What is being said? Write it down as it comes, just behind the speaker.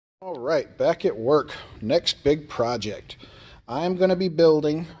All right, back at work. Next big project. I'm going to be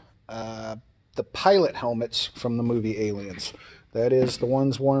building the pilot helmets from the movie Aliens. That is the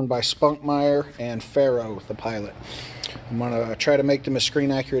ones worn by Spunmeyer and Ferro, the pilot. I'm going to try to make them as screen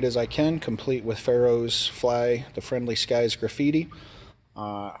accurate as I can, complete with Ferro's Fly the Friendly Skies graffiti.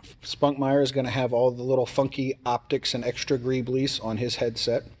 Spunmeyer is going to have all the little funky optics and extra greeblies on his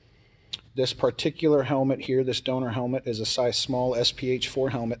headset. This particular helmet here, this donor helmet, is a size small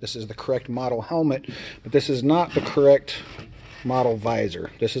SPH4 helmet. This is the correct model helmet, but this is not the correct model visor.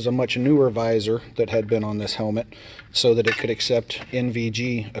 This is a much newer visor that had been on this helmet so that it could accept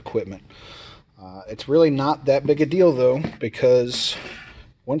NVG equipment. It's really not that big a deal though, because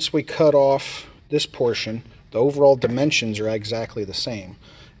once we cut off this portion, the overall dimensions are exactly the same.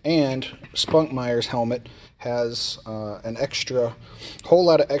 And Spunmeyer's helmet has a whole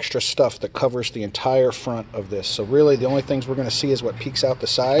lot of extra stuff that covers the entire front of this. So really the only things we're going to see is what peeks out the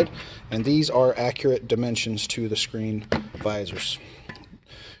side, and these are accurate dimensions to the screen visors.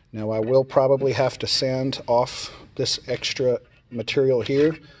 Now I will probably have to sand off this extra material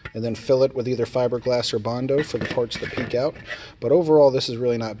here and then fill it with either fiberglass or Bondo for the parts that peek out. But overall this is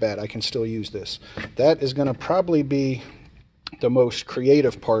really not bad. I can still use this. That is going to probably be the most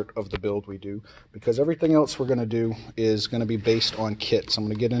creative part of the build we do, because everything else we're going to do is going to be based on kits. I'm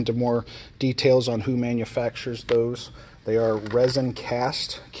going to get into more details on who manufactures those. They are resin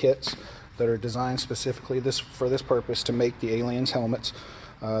cast kits that are designed specifically for this purpose to make the Aliens helmets.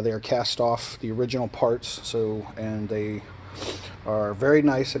 They are cast off the original parts, and they are very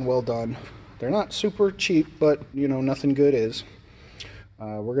nice and well done. They're not super cheap, but you know, nothing good is.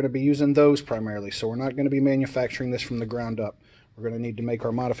 We're going to be using those primarily, so we're not going to be manufacturing this from the ground up. We're going to need to make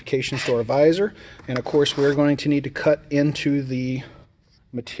our modifications to our visor, and of course we're going to need to cut into the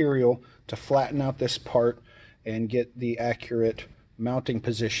material to flatten out this part and get the accurate mounting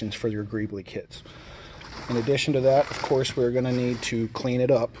positions for your greebly kits. In addition to that, of course, we're going to need to clean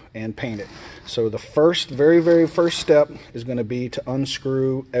it up and paint it. So the very first step is going to be to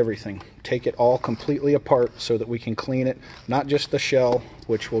unscrew everything. Take it all completely apart so that we can clean it, not just the shell,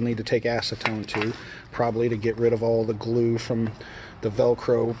 which we'll need to take acetone to, probably to get rid of all the glue from the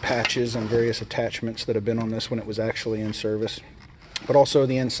Velcro patches and various attachments that have been on this when it was actually in service, but also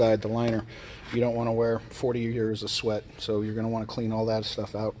the inside, the liner. You don't want to wear 40 years of sweat, so you're going to want to clean all that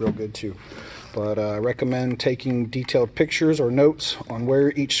stuff out real good too. But I recommend taking detailed pictures or notes on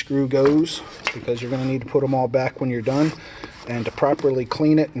where each screw goes, because you're going to need to put them all back when you're done. And to properly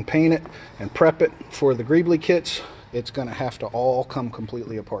clean it and paint it and prep it for the greebly kits, it's going to have to all come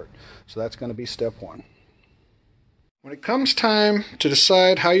completely apart. So that's going to be step one. When it comes time to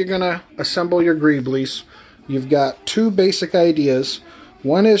decide how you're going to assemble your greeblies, you've got two basic ideas.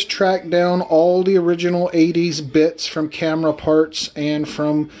 One is track down all the original 80s bits from camera parts and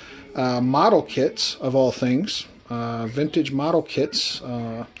from model kits, of all things, vintage model kits.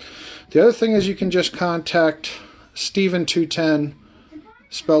 The other thing is you can just contact Steven210,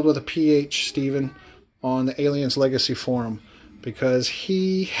 spelled with a PH, Steven, on the Aliens Legacy forum, because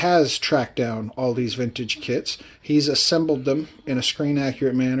he has tracked down all these vintage kits. He's assembled them in a screen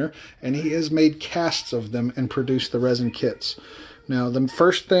accurate manner, and he has made casts of them and produced the resin kits. Now, the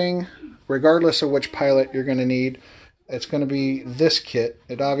first thing, regardless of which pilot you're going to need, it's going to be this kit.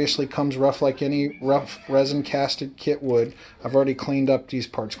 It obviously comes rough like any rough resin casted kit would. I've already cleaned up these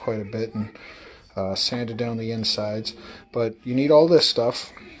parts quite a bit and sanded down the insides. But you need all this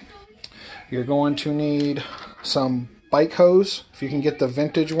stuff. You're going to need some bike hose, if you can get the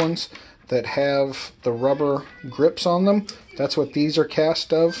vintage ones that have the rubber grips on them. That's what these are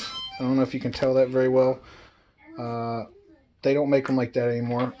cast of. I don't know if you can tell that very well. They don't make them like that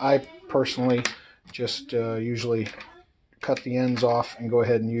anymore. I personally just usually cut the ends off and go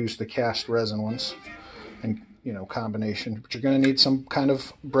ahead and use the cast resin ones, and combination. But you're going to need some kind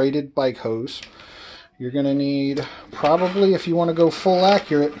of braided bike hose. You're going to need, probably if you want to go full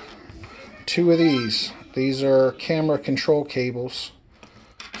accurate, two of these. These are camera control cables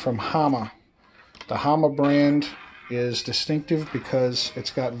from Hama. The Hama brand is distinctive because it's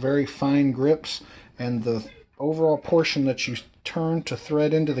got very fine grips, and the overall portion that you turn to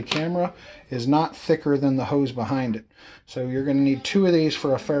thread into the camera is not thicker than the hose behind it. So you're going to need two of these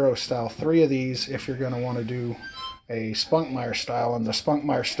for a Ferro style, three of these if you're going to want to do a Spunmeyer style. And the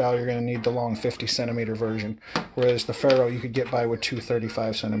Spunmeyer style, you're going to need the long 50 centimeter version, whereas the Ferro you could get by with two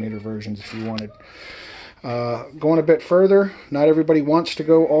 35 centimeter versions if you wanted. Going a bit further, not everybody wants to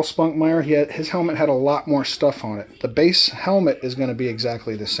go all Spunmeyer. His helmet had a lot more stuff on it. The base helmet is going to be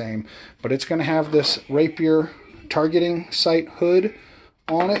exactly the same, but it's going to have this rapier targeting sight hood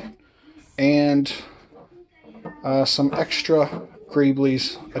on it, and some extra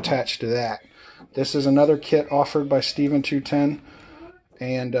greeblies attached to that. This is another kit offered by Steven 210,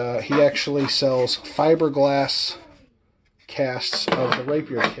 and he actually sells fiberglass casts of the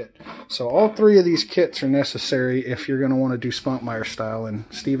rapier kit. So all three of these kits are necessary if you're going to want to do Spunmeyer style, and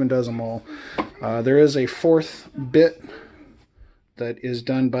Steven does them all. There is a fourth bit that is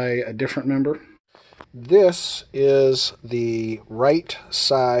done by a different member. This is the right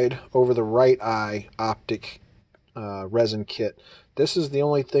side over the right eye optic resin kit. This is the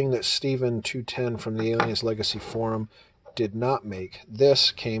only thing that Steven 210 from the Aliens Legacy Forum did not make.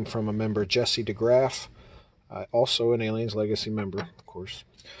 This came from a member, Jesse DeGraff, also an Aliens Legacy member, of course.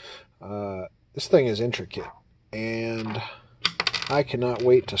 This thing is intricate, and I cannot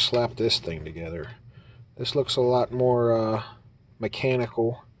wait to slap this thing together. This looks a lot more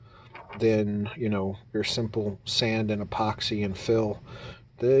mechanical than, you know, your simple sand and epoxy and fill.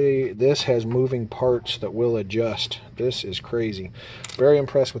 This has moving parts that will adjust. This is crazy. Very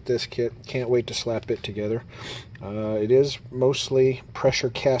impressed with this kit. Can't wait to slap it together. It is mostly pressure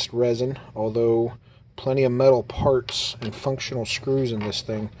cast resin, although plenty of metal parts and functional screws in this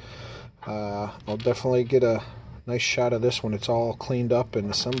thing. I'll definitely get a nice shot of this when it's all cleaned up and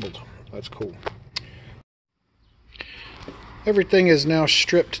assembled. That's cool. Everything is now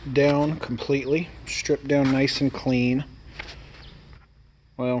stripped down completely. Stripped down nice and clean.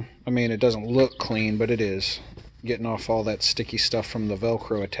 Well, I mean, it doesn't look clean, but it is. Getting off all that sticky stuff from the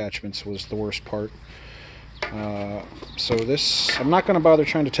Velcro attachments was the worst part. So this, I'm not going to bother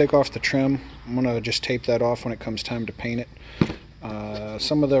trying to take off the trim. I'm going to just tape that off when it comes time to paint it.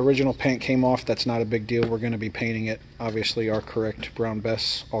 Some of the original paint came off. That's not a big deal. We're going to be painting it. Obviously, our correct Brown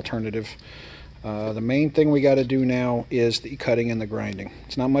Bess alternative. The main thing we got to do now is the cutting and the grinding.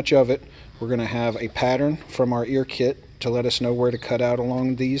 It's not much of it. We're going to have a pattern from our ear kit to let us know where to cut out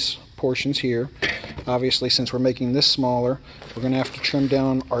along these portions here. Obviously, since we're making this smaller, we're going to have to trim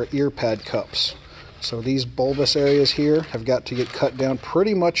down our ear pad cups. So these bulbous areas here have got to get cut down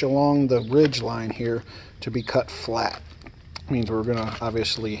pretty much along the ridge line here to be cut flat. It means we're going to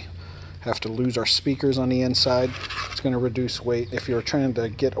obviously have to lose our speakers on the inside. It's going to reduce weight. If you're trying to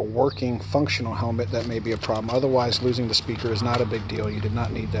get a working functional helmet, that may be a problem. Otherwise, losing the speaker is not a big deal. You did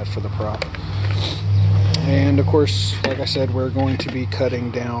not need that for the prop. And of course, like I said, we're going to be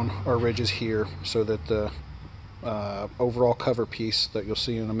cutting down our ridges here so that the overall cover piece that you'll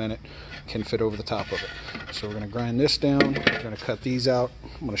see in a minute can fit over the top of it. So we're going to grind this down. We're going to cut these out.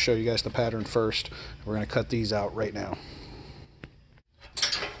 I'm going to show you guys the pattern first. We're going to cut these out right now.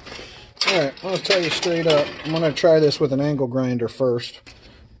 Alright, I'll tell you straight up, I'm going to try this with an angle grinder first.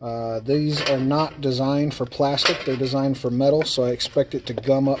 These are not designed for plastic, they're designed for metal, so I expect it to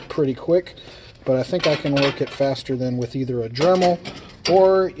gum up pretty quick. But I think I can work it faster than with either a Dremel,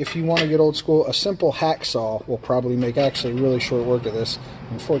 or if you want to get old school, a simple hacksaw will probably make actually really short work of this.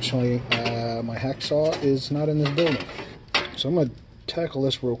 Unfortunately, my hacksaw is not in this building. So I'm going to tackle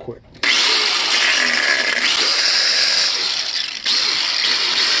this real quick.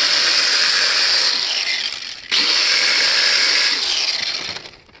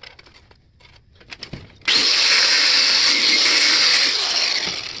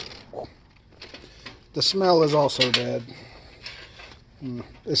 The smell is also bad.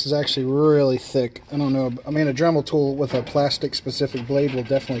 This is actually really thick. I don't know. I mean, a Dremel tool with a plastic specific blade will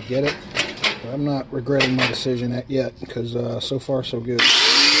definitely get it. But I'm not regretting my decision yet because so far so good.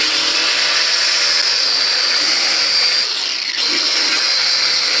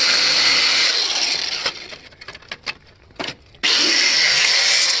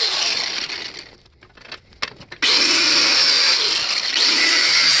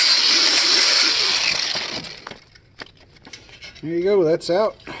 There you go, that's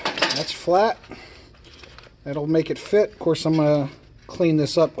out. That's flat. That'll make it fit. Of course, I'm going to clean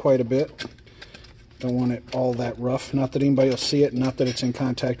this up quite a bit. Don't want it all that rough. Not that anybody will see it, not that it's in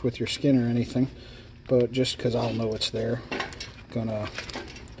contact with your skin or anything, but just because I'll know it's there. Gonna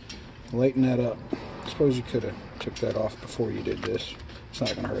lighten that up. I suppose you could have took that off before you did this. It's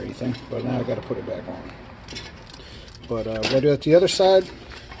not going to hurt anything, but now I got to put it back on. But we're going to do that to the other side,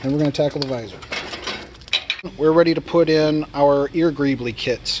 and we're going to tackle the visor. We're ready to put in our ear greebly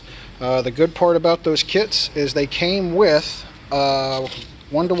kits. The good part about those kits is they came with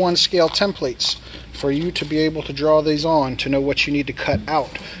 1-to-1 scale templates for you to be able to draw these on to know what you need to cut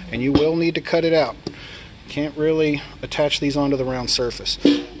out, and you will need to cut it out. Can't really attach these onto the round surface.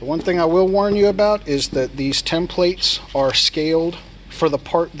 The one thing I will warn you about is that these templates are scaled for the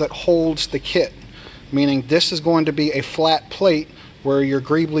part that holds the kit, meaning this is going to be a flat plate where your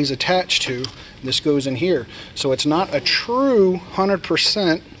greebly is attached to. This goes in here, so it's not a true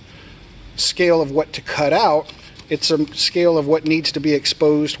 100% scale of what to cut out. it's a scale of what needs to be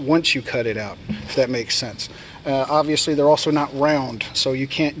exposed once you cut it out, if that makes sense. Obviously, they're also not round, so you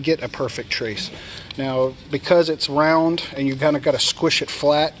can't get a perfect trace. Now, because it's round and you kind of got to squish it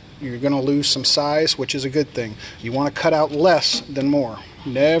flat, you're going to lose some size, which is a good thing. You want to cut out less than more.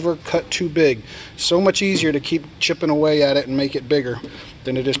 Never cut too big. So much easier to keep chipping away at it and make it bigger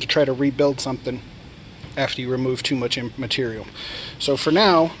than it is to try to rebuild something after you remove too much material. So for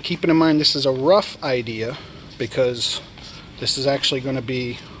now, keeping in mind this is a rough idea because this is actually going to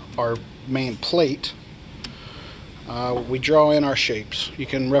be our main plate. We draw in our shapes. You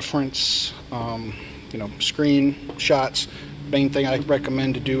can reference, screenshots. Main thing I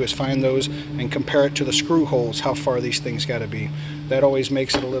recommend to do is find those and compare it to the screw holes, how far these things got to be. That always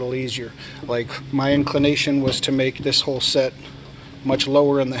makes it a little easier. Like, my inclination was to make this whole set much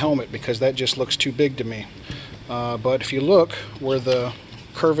lower in the helmet because that just looks too big to me. But if you look where the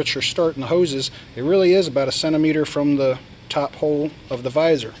curvature start in the hoses, it really is about 1 centimeter from the top hole of the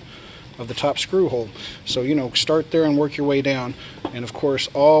visor, of the top screw hole. So, start there and work your way down. And of course,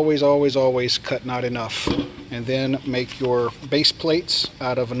 always, always, always cut not enough. And then make your base plates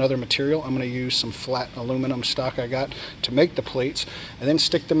out of another material. I'm going to use some flat aluminum stock I got to make the plates, and then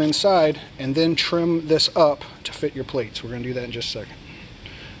stick them inside, and then trim this up to fit your plates. We're going to do that in just a second,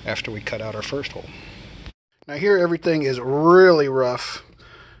 after we cut out our first hole. Now here everything is really rough,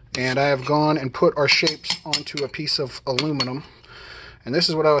 and I have gone and put our shapes onto a piece of aluminum. And this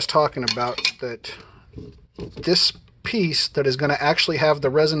is what I was talking about, that this piece that is going to actually have the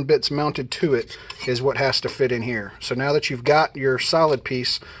resin bits mounted to it is what has to fit in here. So now that you've got your solid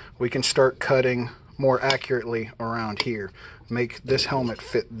piece, we can start cutting more accurately around here. Make this helmet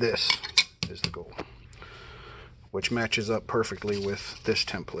fit this is the goal, which matches up perfectly with this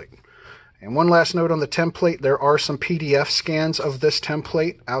template. And one last note on the template, there are some PDF scans of this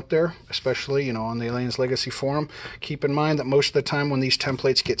template out there, especially, on the Aliens Legacy forum. Keep in mind that most of the time when these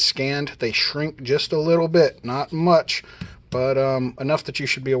templates get scanned, they shrink just a little bit, not much, but enough that you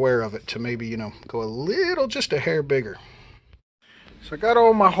should be aware of it to maybe, go a little, just a hair bigger. So I got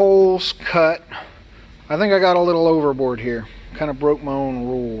all my holes cut. I think I got a little overboard here. Kind of broke my own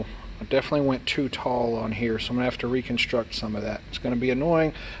rule. I definitely went too tall on here, so I'm going to have to reconstruct some of that. It's going to be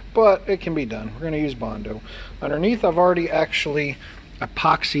annoying, but it can be done. We're going to use Bondo. Underneath, I've already actually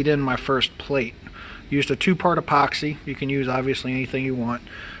epoxied in my first plate. Used a 2-part epoxy. You can use, obviously, anything you want.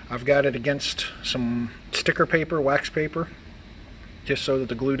 I've got it against some sticker paper, wax paper, just so that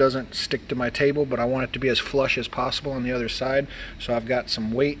the glue doesn't stick to my table, but I want it to be as flush as possible on the other side. So I've got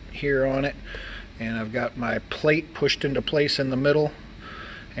some weight here on it, and I've got my plate pushed into place in the middle,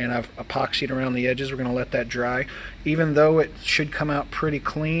 and I've epoxied around the edges. We're going to let that dry. Even though it should come out pretty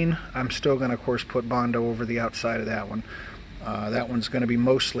clean, I'm still going to, of course, put Bondo over the outside of that one. That one's going to be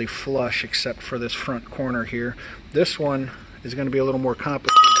mostly flush except for this front corner here. This one is going to be a little more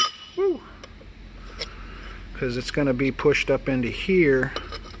complicated. Woo! Because it's going to be pushed up into here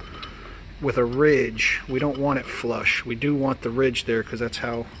with a ridge. We don't want it flush. We do want the ridge there because that's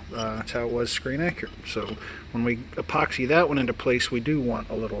how it was screen accurate. So when we epoxy that one into place, we do want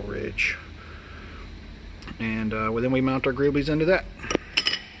a little ridge. And then we mount our greeblies into that.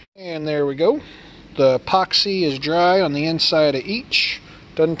 And there we go. The epoxy is dry on the inside of each.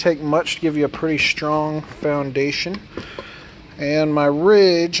 Doesn't take much to give you a pretty strong foundation. And my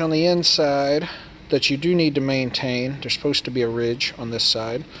ridge on the inside that you do need to maintain, there's supposed to be a ridge on this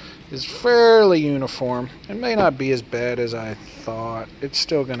side, is fairly uniform. It may not be as bad as I thought. It's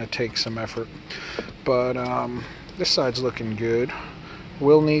still going to take some effort. But this side's looking good.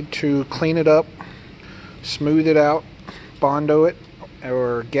 We'll need to clean it up, smooth it out, Bondo it,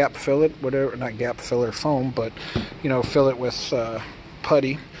 or gap fill it, whatever, not gap filler foam, but fill it with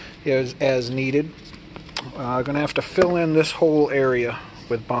putty as needed. I'm going to have to fill in this whole area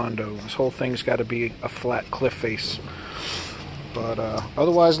with Bondo. This whole thing's got to be a flat cliff face. But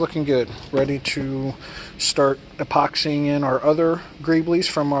otherwise looking good. Ready to start epoxying in our other greeblies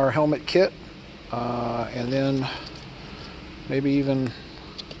from our helmet kit. And then maybe even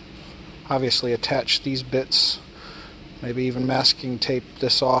obviously attach these bits. Maybe even masking tape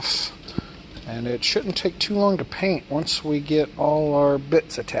this off. And it shouldn't take too long to paint once we get all our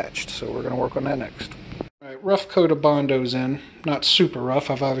bits attached. So we're going to work on that next. Alright, rough coat of Bondo's in. Not super rough.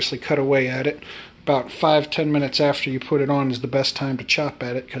 I've obviously cut away at it. About 5-10 minutes after you put it on is the best time to chop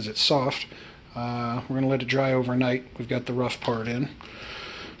at it because it's soft. We're going to let it dry overnight. We've got the rough part in.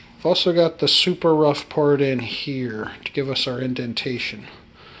 We've also got the super rough part in here to give us our indentation.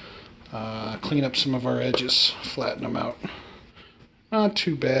 Clean up some of our edges, flatten them out. Not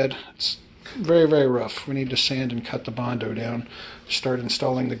too bad. It's very, very rough. We need to sand and cut the Bondo down, start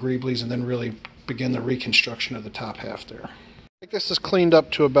installing the greeblies, and then really begin the reconstruction of the top half there. I think this is cleaned up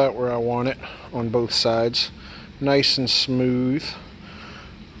to about where I want it on both sides. Nice and smooth.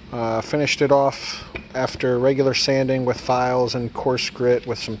 Finished it off after regular sanding with files and coarse grit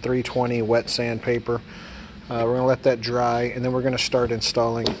with some 320 wet sandpaper. We're going to let that dry, and then we're going to start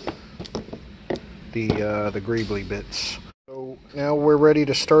installing the greebly bits. So now we're ready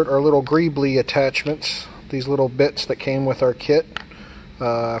to start our little greebly attachments, these little bits that came with our kit.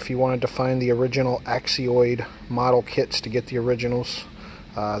 If you wanted to find the original Axioid model kits to get the originals,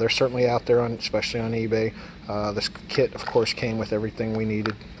 they're certainly out there, especially on eBay. This kit, of course, came with everything we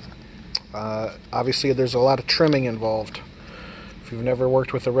needed. Obviously, there's a lot of trimming involved. If you've never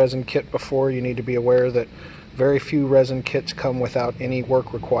worked with a resin kit before, you need to be aware that very few resin kits come without any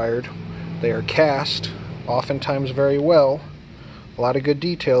work required. They are cast, oftentimes very well. A lot of good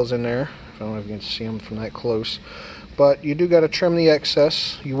details in there. I don't know if you can see them from that close. But you do got to trim the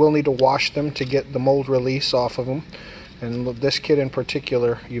excess. You will need to wash them to get the mold release off of them. And this kit in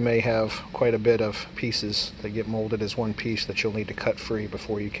particular, you may have quite a bit of pieces that get molded as one piece that you'll need to cut free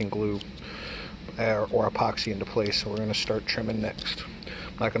before you can glue or epoxy into place. So we're going to start trimming next.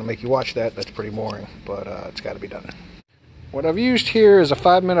 I'm not going to make you watch that. That's pretty boring, but it's got to be done. What I've used here is a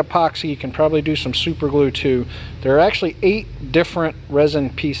 5-minute epoxy. You can probably do some super glue too. There are actually 8 different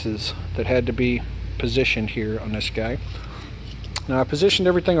resin pieces that had to be positioned here on this guy. Now I positioned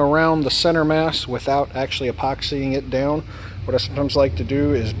everything around the center mass without actually epoxying it down. What I sometimes like to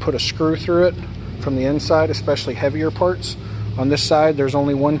do is put a screw through it from the inside, especially heavier parts. On this side there's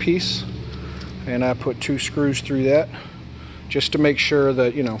only one piece, and I put 2 screws through that just to make sure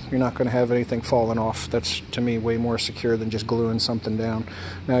that, you know, you're not going to have anything falling off. That's, to me, way more secure than just gluing something down.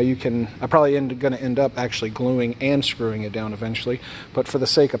 Now you can, I'm probably going to end up actually gluing and screwing it down eventually, but for the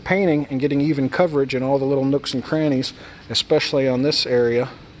sake of painting and getting even coverage in all the little nooks and crannies, especially on this area,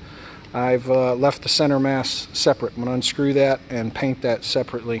 I've left the center mass separate. I'm going to unscrew that and paint that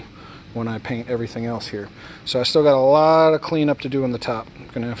separately when I paint everything else here. So I still got a lot of cleanup to do on the top. I'm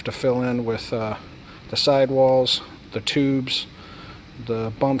going to have to fill in with the sidewalls, the tubes,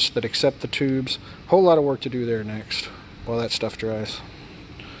 the bumps that accept the tubes. Whole lot of work to do there next while that stuff dries.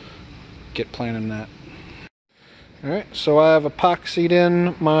 Get planning that. Alright, so I have epoxied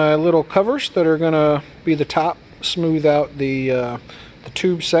in my little covers that are going to be the top, smooth out the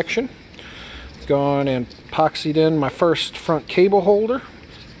tube section. Gone and epoxied in my first front cable holder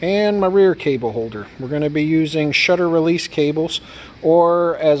and my rear cable holder. We're going to be using shutter release cables,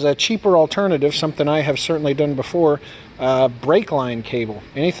 or as a cheaper alternative, something I have certainly done before, brake line cable.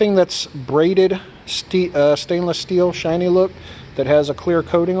 Anything that's braided stainless steel shiny look that has a clear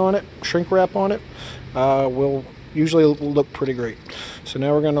coating on it, shrink wrap on it, will usually look pretty great. So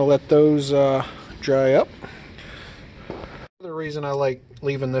now we're going to let those dry up. The reason I like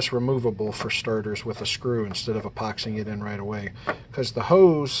leaving this removable for starters with a screw instead of epoxying it in right away, because the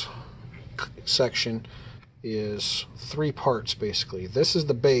hose section is 3 parts basically. This is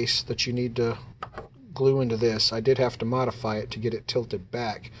the base that you need to glue into this. I did have to modify it to get it tilted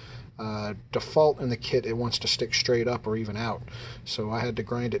back. Default in the kit, it wants to stick straight up or even out, so I had to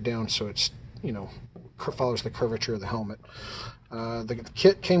grind it down so it's, you know, follows the curvature of the helmet. The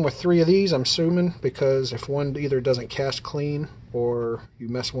kit came with 3 of these, I'm assuming, because if one either doesn't cast clean or you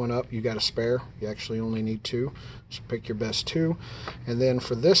mess one up, you got a spare. You actually only need 2, so pick your best 2. And then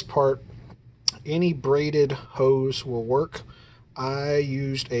for this part, any braided hose will work. I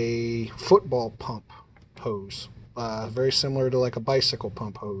used a football pump hose, very similar to like a bicycle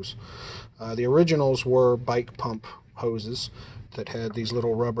pump hose. The originals were bike pump hoses that had these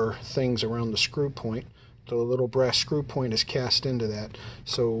little rubber things around the screw point. The little brass screw point is cast into that,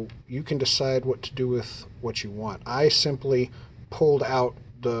 so you can decide what to do with what you want. I simply pulled out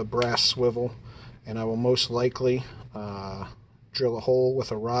the brass swivel, and I will most likely drill a hole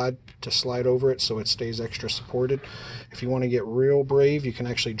with a rod to slide over it so it stays extra supported. If you want to get real brave, you can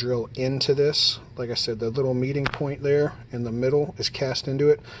actually drill into this. Like I said, the little meeting point there in the middle is cast into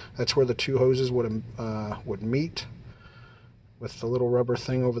it. That's where the 2 hoses would meet, with the little rubber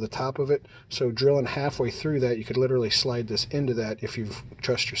thing over the top of it. So drilling halfway through that, you could literally slide this into that if you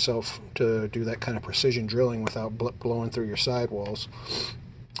trust yourself to do that kind of precision drilling without blowing through your sidewalls.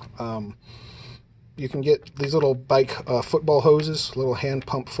 You can get these little bike football hoses, little hand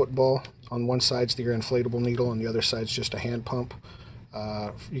pump football. On one side's your inflatable needle, and the other side's just a hand pump.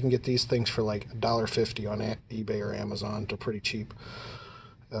 You can get these things for like $1.50 on eBay or Amazon. They're pretty cheap.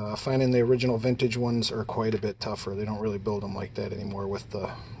 Finding the original vintage ones are quite a bit tougher. They don't really build them like that anymore with the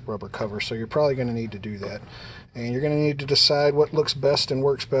rubber cover, so you're probably going to need to do that. And you're going to need to decide what looks best and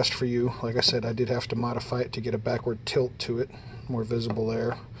works best for you. Like I said, I did have to modify it to get a backward tilt to it, more visible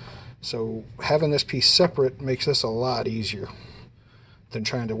there. So having this piece separate makes this a lot easier than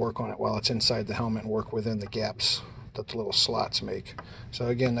trying to work on it while it's inside the helmet and work within the gaps that the little slots make. So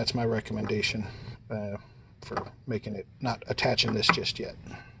again, that's my recommendation for making it, not attaching this just yet.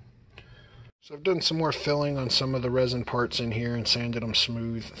 So I've done some more filling on some of the resin parts in here and sanded them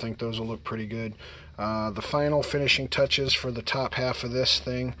smooth. I think those will look pretty good. The final finishing touches for the top half of this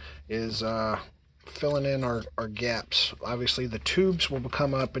thing is filling in our gaps. Obviously the tubes will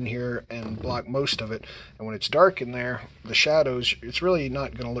come up in here and block most of it, and when it's dark in there, the shadows, it's really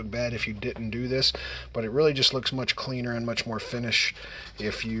not going to look bad if you didn't do this, but it really just looks much cleaner and much more finished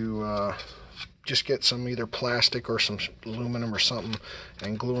if you just get some either plastic or some aluminum or something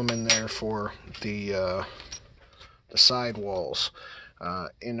and glue them in there for the side walls.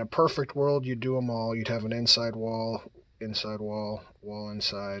 In a perfect world, you'd do them all. You'd have an inside wall, wall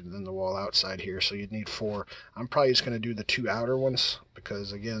inside, and then the wall outside here. So you'd need 4. I'm probably just going to do the 2 outer ones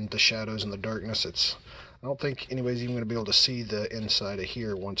because, again, the shadows and the darkness, I don't think anybody's even going to be able to see the inside of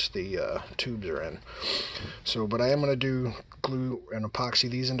here once the tubes are in. So, but I am going to do glue and epoxy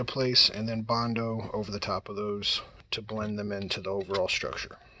these into place and then Bondo over the top of those to blend them into the overall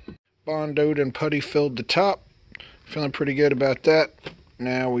structure. Bondoed and putty filled the top. Feeling pretty good about that.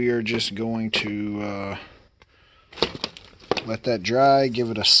 Now we are just going to let that dry,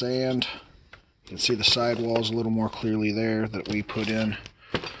 give it a sand. You can see the sidewalls a little more clearly there that we put in.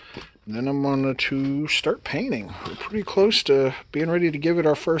 And then I'm going to start painting. We're pretty close to being ready to give it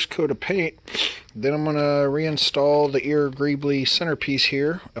our first coat of paint. Then I'm going to reinstall the ear greebly centerpiece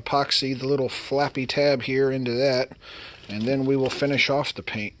here, epoxy the little flappy tab here into that, and then we will finish off the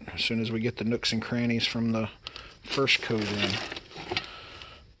paint as soon as we get the nooks and crannies from the first coat in.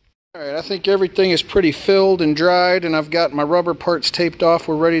 Alright, I think everything is pretty filled and dried, and I've got my rubber parts taped off.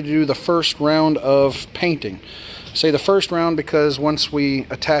 We're ready to do the first round of painting. I say the first round because once we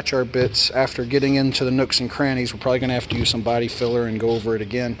attach our bits, after getting into the nooks and crannies, we're probably going to have to use some body filler and go over it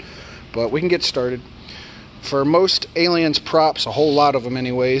again. But we can get started. For most Aliens props, a whole lot of them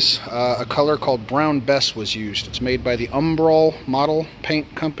anyways, a color called Brown Bess was used. It's made by the Umbral Model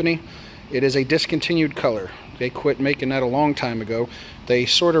Paint Company. It is a discontinued color. They quit making that a long time ago. They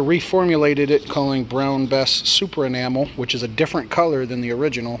sort of reformulated it, calling Brown Bess Super Enamel, which is a different color than the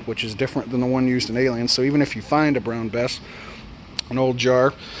original, which is different than the one used in Aliens. So even if you find a Brown Bess, an old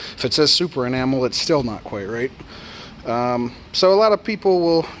jar, if it says Super Enamel, it's still not quite right. So a lot of people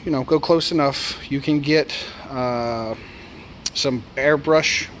will, go close enough. You can get some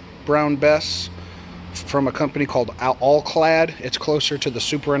airbrush Brown Bess from a company called Allclad. It's closer to the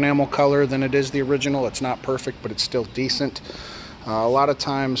Super Enamel color than it is the original. It's not perfect, but it's still decent. A lot of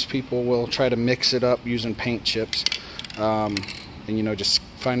times people will try to mix it up using paint chips, and just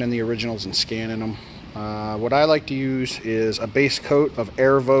finding the originals and scanning them. What I like to use is a base coat of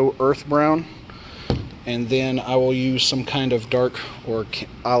Airvo Earth Brown, and then I will use some kind of dark or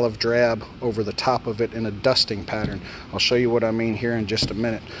olive drab over the top of it in a dusting pattern. I'll show you what I mean here in just a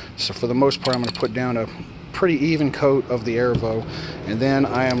minute. So for the most part, I'm going to put down a pretty even coat of the Airvo, and then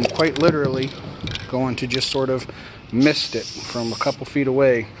I am quite literally going to just sort of mist it from a couple feet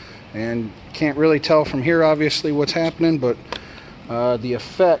away. And can't really tell from here obviously what's happening, but the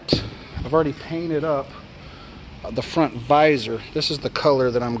effect, I've already painted up the front visor. This is the color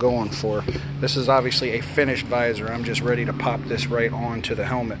that I'm going for. This is obviously a finished visor. I'm just ready to pop this right onto the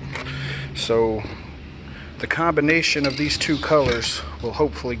helmet. So the combination of these two colors will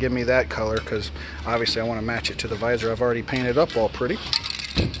hopefully give me that color, because obviously I want to match it to the visor I've already painted up all pretty.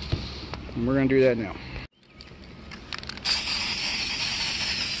 And we're going to do that now.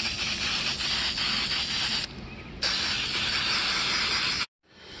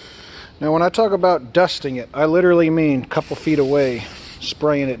 Now when I talk about dusting it, I literally mean a couple feet away,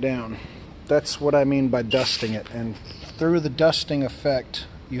 spraying it down. That's what I mean by dusting it. And through the dusting effect,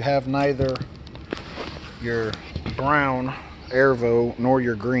 you have neither your brown Airvo nor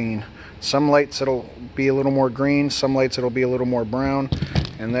your green. Some lights it'll be a little more green, some lights it'll be a little more brown,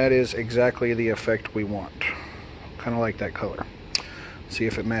 and that is exactly the effect we want. Kind of like that color. See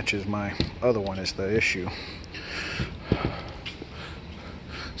if it matches my other one is the issue.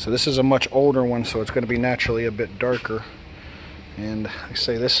 So this is a much older one, so it's going to be naturally a bit darker. And I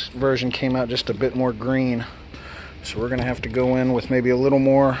say this version came out just a bit more green. So we're going to have to go in with maybe a little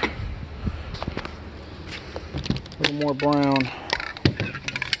more brown.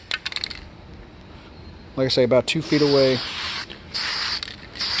 Like I say, about 2 feet away.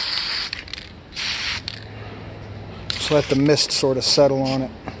 Just let the mist sort of settle on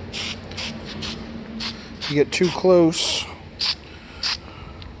it. If you get too close,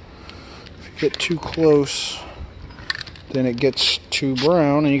 then it gets too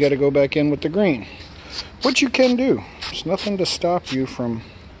brown and you got to go back in with the green, which you can do. There's nothing to stop you from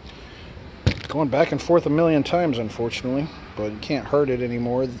going back and forth a million times, unfortunately, but you can't hurt it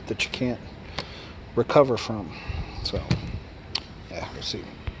anymore that you can't recover from. So yeah, we'll see.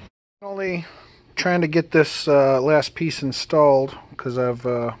 Only trying to get this last piece installed because I've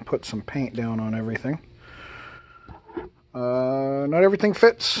put some paint down on everything. Not everything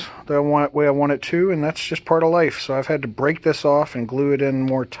fits the way I want it to, and that's just part of life. So I've had to break this off and glue it in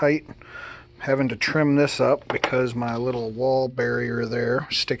more tight. Having to trim this up because my little wall barrier there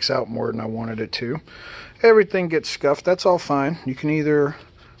sticks out more than I wanted it to. Everything gets scuffed. That's all fine. You can either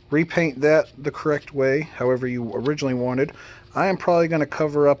repaint that the correct way, however you originally wanted. I am probably going to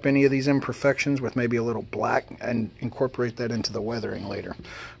cover up any of these imperfections with maybe a little black and incorporate that into the weathering later.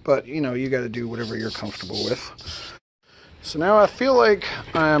 But, you know, you got to do whatever you're comfortable with. So now I feel like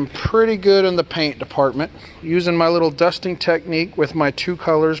I'm pretty good in the paint department. Using my little dusting technique with my two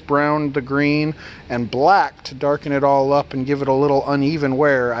colors, brown, the green, and black to darken it all up and give it a little uneven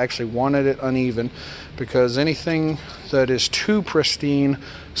wear. I actually wanted it uneven because anything that is too pristine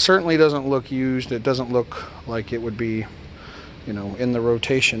certainly doesn't look used. It doesn't look like it would be, you know, in the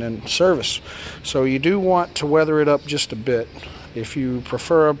rotation and service. So you do want to weather it up just a bit. If you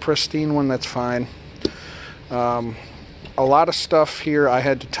prefer a pristine one, that's fine. A lot of stuff here I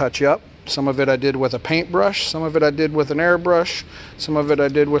had to touch up. Some of it I did with a paintbrush, some of it I did with an airbrush, some of it I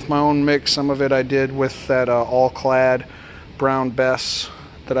did with my own mix, some of it I did with that all-clad brown Bess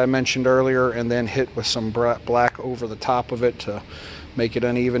that I mentioned earlier, and then hit with some black over the top of it to make it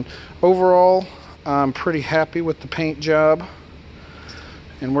uneven. Overall, I'm pretty happy with the paint job,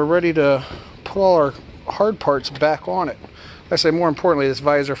 and we're ready to put all our hard parts back on it. I say more importantly, this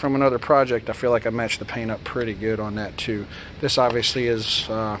visor from another project, I feel like I matched the paint up pretty good on that too. This obviously has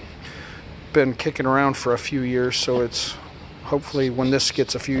been kicking around for a few years, so it's hopefully when this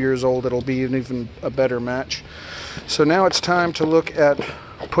gets a few years old, it'll be an even a better match. So now it's time to look at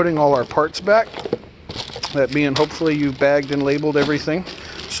putting all our parts back. That being, hopefully you bagged and labeled everything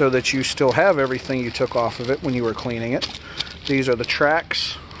so that you still have everything you took off of it when you were cleaning it. These are the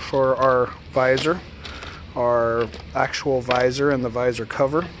tracks for our visor, our actual visor and the visor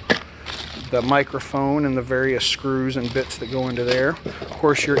cover, the microphone and the various screws and bits that go into there. Of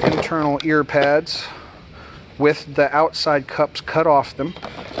course, your internal ear pads with the outside cups cut off them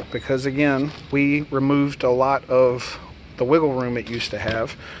because, again, we removed a lot of the wiggle room it used to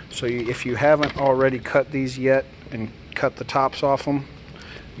have. So if you haven't already cut these yet and cut the tops off them,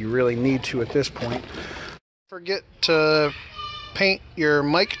 you really need to at this point. Forget to paint your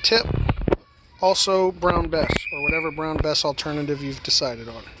mic tip. Also brown Bess, or whatever brown Bess alternative you've decided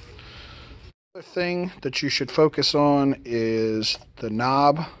on. Another thing that you should focus on is the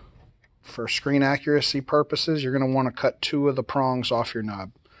knob. For screen accuracy purposes, you're going to want to cut 2 of the prongs off your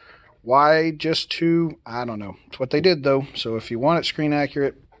knob. Why just 2? I don't know. It's what they did though. So if you want it screen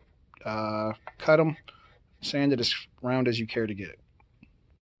accurate, cut them, sand it as round as you care to get it.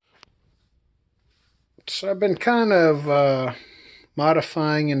 So I've been kind of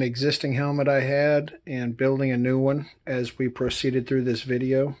modifying an existing helmet I had and building a new one as we proceeded through this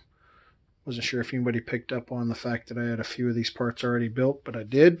video. Wasn't sure if anybody picked up on the fact that I had a few of these parts already built, but I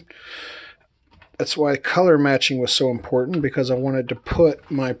did. That's why color matching was so important, because I wanted to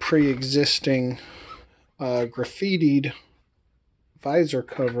put my pre-existing graffitied visor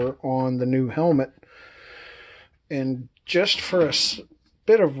cover on the new helmet. And just for a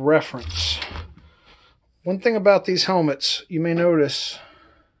bit of reference, one thing about these helmets, you may notice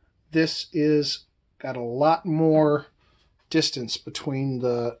this is got a lot more distance between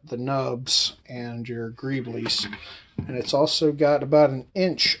the nubs and your greeblies. And it's also got about 1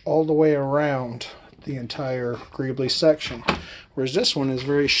 inch all the way around the entire greebly section. Whereas this one is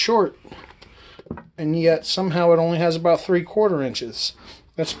very short, and yet somehow it only has about 3/4 inches.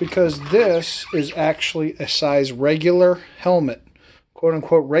 That's because this is actually a size regular helmet. Quote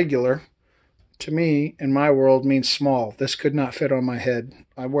unquote regular, to me, in my world, means small. This could not fit on my head.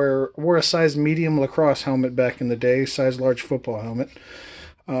 I wore a size medium lacrosse helmet back in the day, size large football helmet.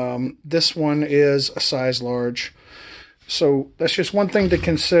 This one is a size large. So that's just one thing to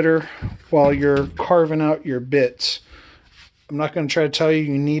consider while you're carving out your bits. I'm not going to try to tell you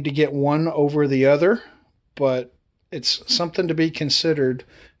need to get one over the other, but it's something to be considered.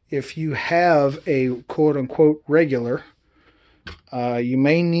 If you have a quote-unquote regular, you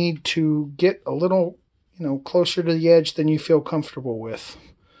may need to get a little, closer to the edge than you feel comfortable with.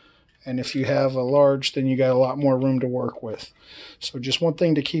 And if you have a large, then you got a lot more room to work with. So just one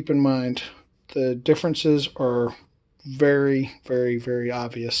thing to keep in mind, the differences are very, very, very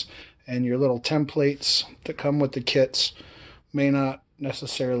obvious. And your little templates that come with the kits may not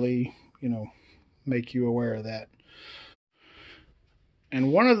necessarily, make you aware of that.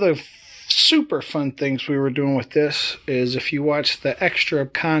 And one of the super fun things we were doing with this is, if you watch the extra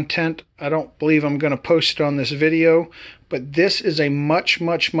content, I don't believe I'm going to post it on this video, but this is a much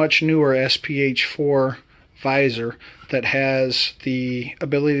newer SPH4 visor that has the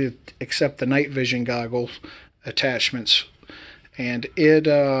ability to accept the night vision goggles attachments, and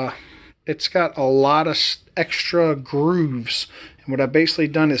it's got a lot of extra grooves. And what I've basically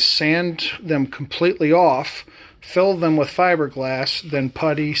done is sand them completely off, fill them with fiberglass, then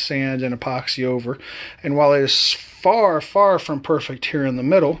putty, sand, and epoxy over. And while it is far from perfect here in the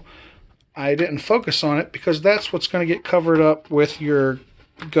middle, I didn't focus on it because that's what's going to get covered up with your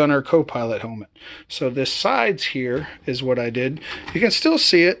gunner co-pilot helmet. So this sides here is what I did. You can still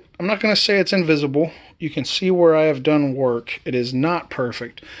see it. I'm not going to say it's invisible. You can see where I have done work. It is not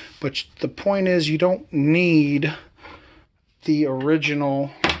perfect, but the point is you don't need the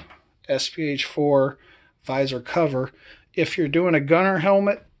original SPH4 visor cover. If you're doing a gunner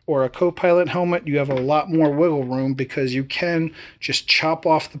helmet or a co-pilot helmet, you have a lot more wiggle room because you can just chop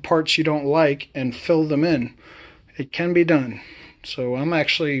off the parts you don't like and fill them in. It can be done. So I'm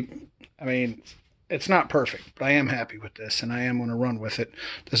actually, it's not perfect, but I am happy with this, and I am going to run with it.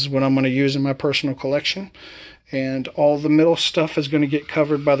 This is what I'm going to use in my personal collection, and all the middle stuff is going to get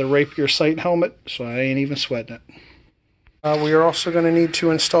covered by the Rapier sight helmet, so I ain't even sweating it. We are also going to need to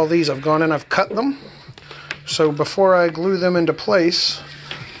install these. I've gone and I've cut them. So before I glue them into place,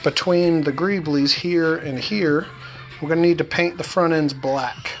 between the greeblies here and here, we're going to need to paint the front ends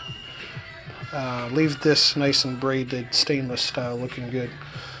black. Leave this nice and braided stainless style looking good.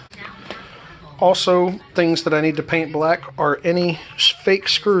 Also, things that I need to paint black are any fake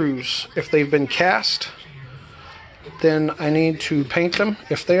screws. If they've been cast, then I need to paint them.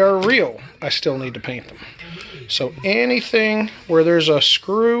 If they are real, I still need to paint them. So anything where there's a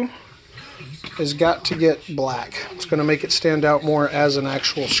screw has got to get black. It's going to make it stand out more as an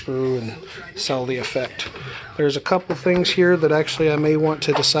actual screw and sell the effect. There's a couple things here that actually I may want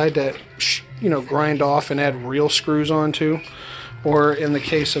to decide to, grind off and add real screws onto. Or in the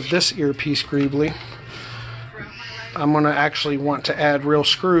case of this earpiece greebly, I'm going to actually want to add real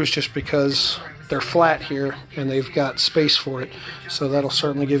screws just because they're flat here and they've got space for it. So that'll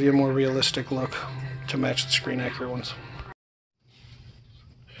certainly give you a more realistic look to match the screen accurate ones.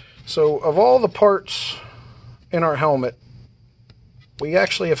 So of all the parts in our helmet, we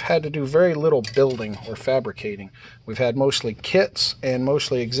actually have had to do very little building or fabricating. We've had mostly kits and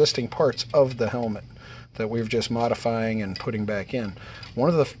mostly existing parts of the helmet that we're just modifying and putting back in. One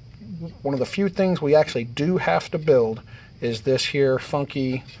of the few things we actually do have to build is this here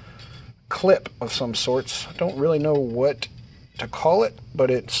funky clip of some sorts. I don't really know what to call it,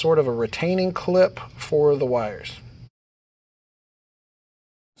 but it's sort of a retaining clip for the wires.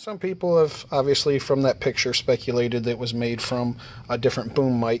 Some people have obviously from that picture speculated that it was made from a different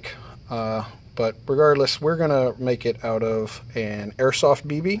boom mic, but regardless, we're going to make it out of an airsoft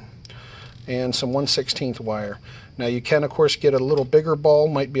BB and some 1/16 wire. Now you can of course get a little bigger ball,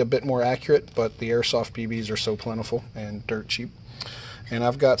 might be a bit more accurate, but the airsoft BBs are so plentiful and dirt cheap. And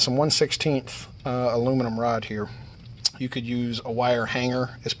I've got some 1/16 aluminum rod here. You could use a wire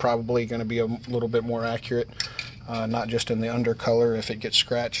hanger, it's probably going to be a little bit more accurate. Not just in the undercolor if it gets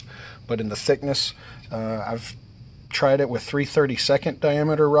scratched, but in the thickness. I've tried it with 3/32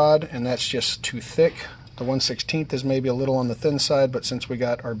 diameter rod, and that's just too thick. The 1/16 is maybe a little on the thin side, but since we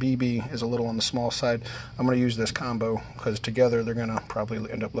got our BB is a little on the small side, I'm going to use this combo because together they're going to probably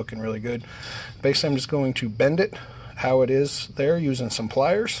end up looking really good. Basically, I'm just going to bend it how it is there using some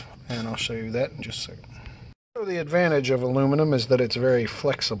pliers, and I'll show you that in just a second. So the advantage of aluminum is that it's very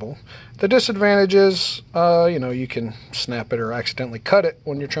flexible. The disadvantage is, you can snap it or accidentally cut it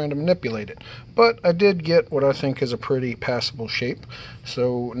when you're trying to manipulate it. But I did get what I think is a pretty passable shape.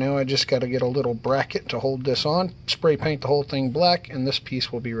 So now I just got to get a little bracket to hold this on, spray paint the whole thing black, and this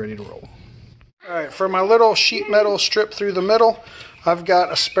piece will be ready to roll. Alright, for my little sheet metal strip through the middle, I've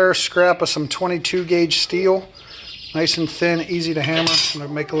got a spare scrap of some 22 gauge steel. Nice and thin, easy to hammer. I'm going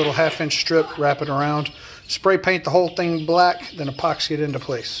to make a little 1/2 inch strip, wrap it around. Spray paint the whole thing black, then epoxy it into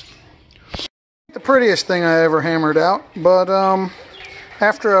place. The prettiest thing I ever hammered out, but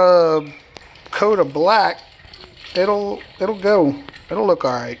after a coat of black, it'll go. It'll look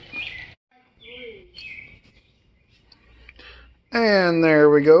alright. And there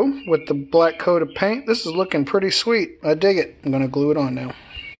we go with the black coat of paint. This is looking pretty sweet. I dig it. I'm going to glue it on now.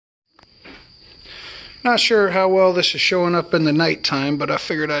 Not sure how well this is showing up in the nighttime, but I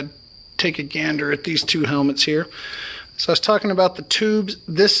figured I'd take a gander at these two helmets here. So I was talking about the tubes.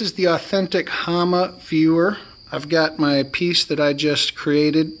 This is the authentic Hama viewer. I've got my piece that I just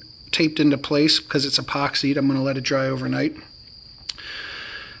created taped into place because it's epoxied. I'm going to let it dry overnight.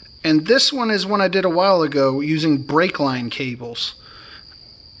 And this one is one I did a while ago using brake line cables.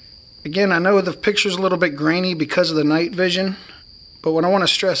 Again, I know the picture's a little bit grainy because of the night vision, but what I want to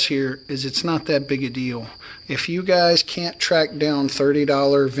stress here is it's not that big a deal. If you guys can't track down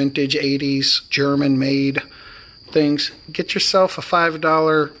 $30 vintage 80s German-made things, get yourself a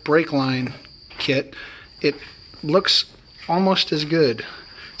 $5 brake line kit. It looks almost as good.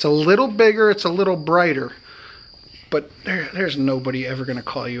 It's a little bigger, it's a little brighter, but there's nobody ever going to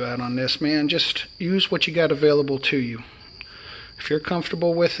call you out on this, man. Just use what you got available to you. If you're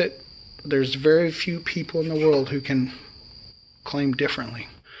comfortable with it, there's very few people in the world who can claim differently.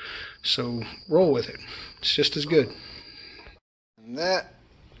 So roll with it. It's just as good. And that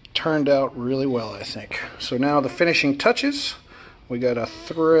turned out really well, I think. So now the finishing touches. We got to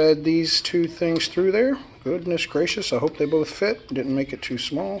thread these two things through there. Goodness gracious, I hope they both fit. Didn't make it too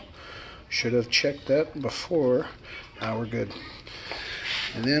small. Should have checked that before. Now we're good.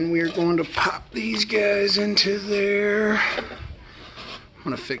 And then we're going to pop these guys into there. I'm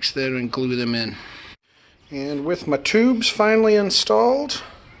going to fix that and glue them in. And with my tubes finally installed,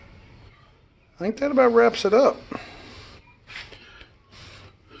 I think that about wraps it up.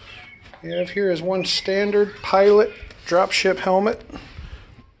 We have here is one standard Pilot Dropship helmet,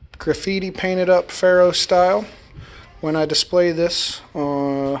 graffiti painted up Ferro style. When I display this,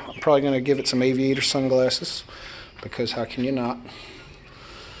 I'm probably going to give it some aviator sunglasses, because how can you not?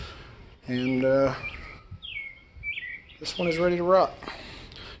 And this one is ready to rock.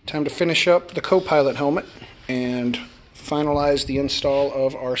 Time to finish up the co-pilot helmet and finalize the install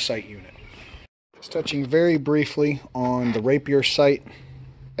of our sight unit. Just touching very briefly on the Rapier sight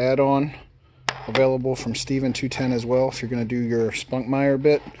add-on, available from Steven 210 as well if you're going to do your Spunmeyer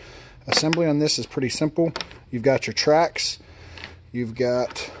bit. Assembly on this is pretty simple. You've got your tracks, you've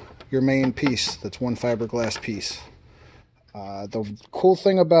got your main piece, that's one fiberglass piece. The cool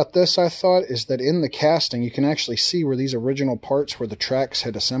thing about this, I thought, is that in the casting you can actually see where these original parts where the tracks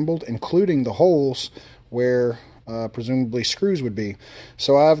had assembled, including the holes where presumably screws would be.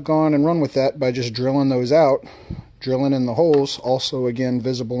 So I've gone and run with that by just drilling those out, drilling in the holes, also again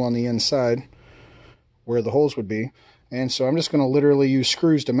visible on the inside where the holes would be. And so I'm just going to literally use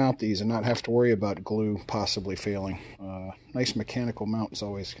screws to mount these and not have to worry about glue possibly failing. Nice mechanical mount is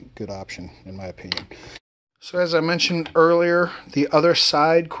always a good option in my opinion. So as I mentioned earlier, the other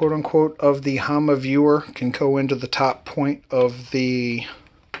side, quote unquote, of the Hama viewer can go into the top point of the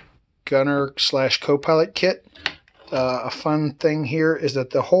gunner / co-pilot kit. A fun thing here is that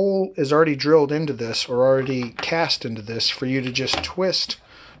the hole is already drilled into this, or already cast into this, for you to just twist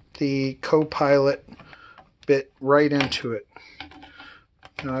the co-pilot bit right into it.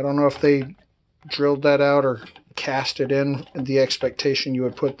 Now, I don't know if they drilled that out or cast it in the expectation you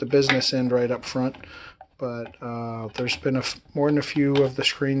would put the business end right up front, but there's been more than a few of the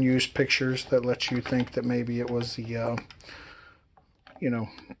screen use pictures that let you think that maybe it was the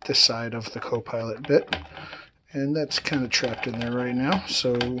this side of the co-pilot bit, and that's kind of trapped in there right now,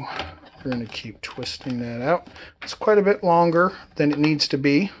 so we're going to keep twisting that out. It's quite a bit longer than it needs to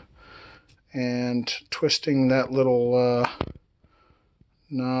be, and twisting that little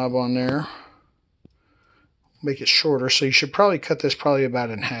knob on there, make it shorter. So you should probably cut this probably about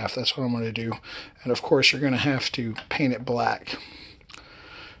in half. That's what I'm going to do. And of course you're going to have to paint it black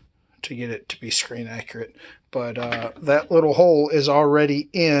to get it to be screen accurate. But that little hole is already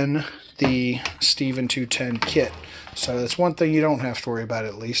in the Steven 210 kit. So that's one thing you don't have to worry about,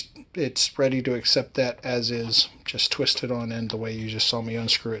 at least. It's ready to accept that as is. Just twist it on in the way you just saw me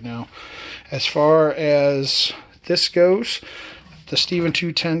unscrew it now. As far as this goes, the Steven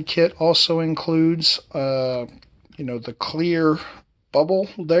 210 kit also includes the clear bubble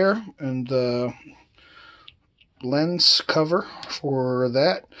there and the lens cover for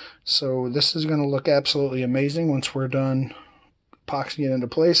that. So this is going to look absolutely amazing once we're done epoxying it into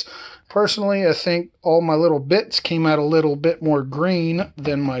place. Personally, I think all my little bits came out a little bit more green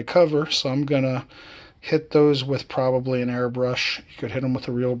than my cover, so I'm going to hit those with probably an airbrush. You could hit them with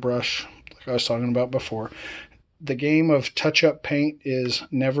a real brush, like I was talking about before. The game of touch-up paint is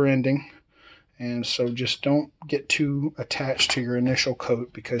never ending, and so just don't get too attached to your initial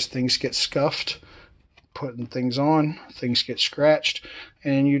coat, because things get scuffed putting things on, things get scratched,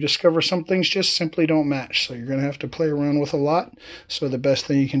 and you discover some things just simply don't match. So you're going to have to play around with a lot. So the best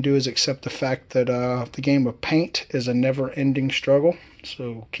thing you can do is accept the fact that the game of paint is a never-ending struggle.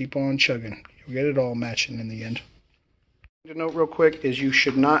 So keep on chugging. You'll get it all matching in the end. To note real quick is you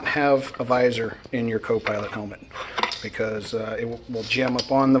should not have a visor in your co-pilot helmet. because it will jam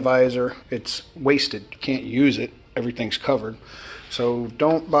up on the visor. It's wasted. You can't use it. Everything's covered. So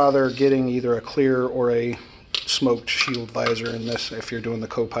don't bother getting either a clear or a smoked shield visor in this if you're doing the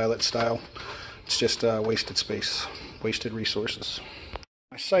co-pilot style. It's just wasted space, wasted resources.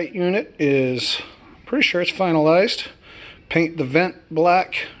 My sight unit is pretty sure it's finalized. Paint the vent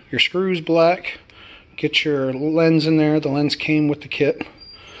black, your screws black, get your lens in there. The lens came with the kit.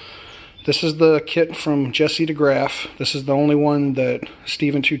 This is the kit from Jesse DeGraff. This is the only one that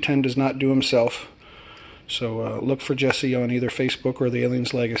Steven 210 does not do himself. So look for Jesse on either Facebook or the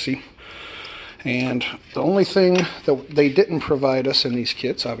Aliens Legacy. And the only thing that they didn't provide us in these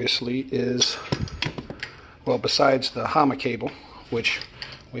kits, obviously, is, well, besides the Hama cable, which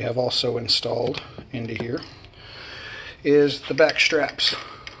we have also installed into here, is the back straps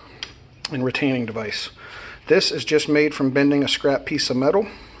and retaining device. This is just made from bending a scrap piece of metal.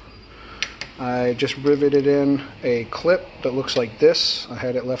 I just riveted in a clip that looks like this. I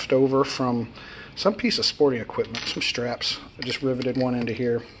had it left over from some piece of sporting equipment, some straps. I just riveted one into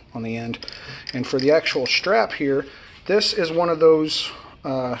here on the end. And for the actual strap here, this is one of those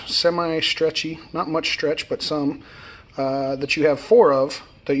semi-stretchy, not much stretch, but some, that you have 4 of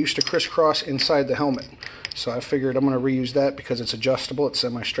that used to crisscross inside the helmet. So I figured I'm going to reuse that because it's adjustable, it's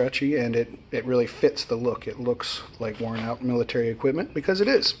semi-stretchy, and it really fits the look. It looks like worn out military equipment because it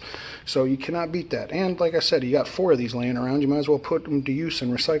is. So you cannot beat that. And like I said, you got 4 of these laying around. You might as well put them to use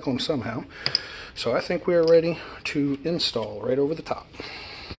and recycle them somehow. So I think we are ready to install right over the top.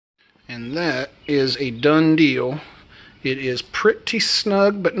 And that is a done deal. It is pretty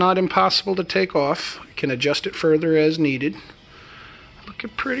snug, but not impossible to take off. I can adjust it further as needed.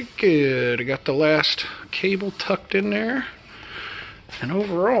 Looking pretty good. I got the last cable tucked in there. And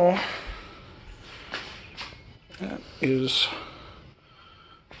overall, that is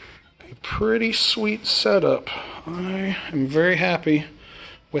a pretty sweet setup. I am very happy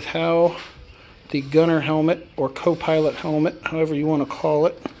with how the gunner helmet, or co-pilot helmet, however you want to call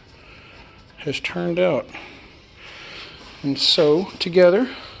it, has turned out. And so, together,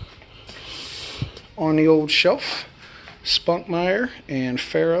 on the old shelf, Spunmeyer and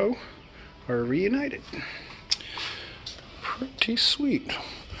Ferro are reunited. Pretty sweet.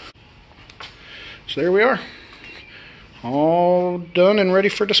 So there we are. All done and ready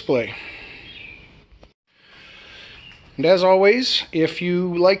for display. And as always, if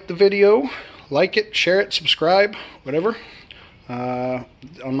you like the video, like it, share it, subscribe, whatever.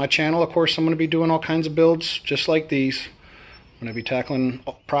 On my channel, of course, I'm going to be doing all kinds of builds just like these. I'm going to be tackling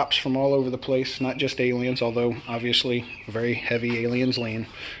props from all over the place, not just aliens, although obviously a very heavy aliens lane.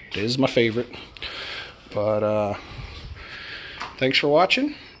 It is my favorite. But thanks for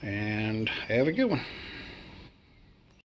watching, and have a good one.